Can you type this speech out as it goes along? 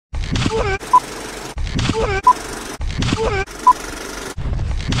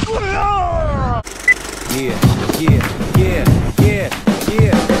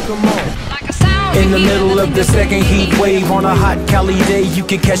Come on. In the middle of the second heat wave on a hot Cali day, you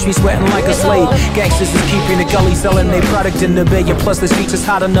can catch me sweating like a slave. Gangsters is keeping the gully, selling their product in the bay, and plus the streets is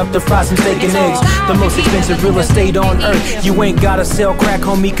hot enough to fry some steak and eggs. The most expensive real estate on earth. You ain't gotta sell crack,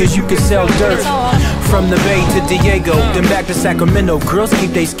 homie, cause you can sell dirt. From the Bay to Diego, then back to Sacramento, girls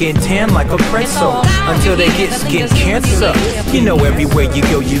keep their skin tan like a pretzel until they get skin cancer. You know everywhere you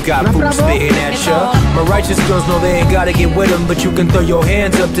go you got boobs spitting at ya. My righteous girls know they ain't gotta get with them, but you can throw your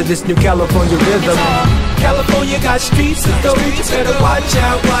hands up to this new California rhythm. California got streets of gold, you better watch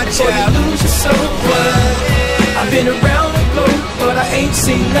out, or you lose your soul. What? I've been around the globe, but I ain't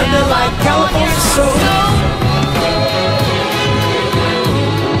seen nothing like California soul.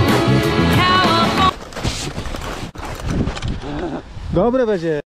 Dobre będzie.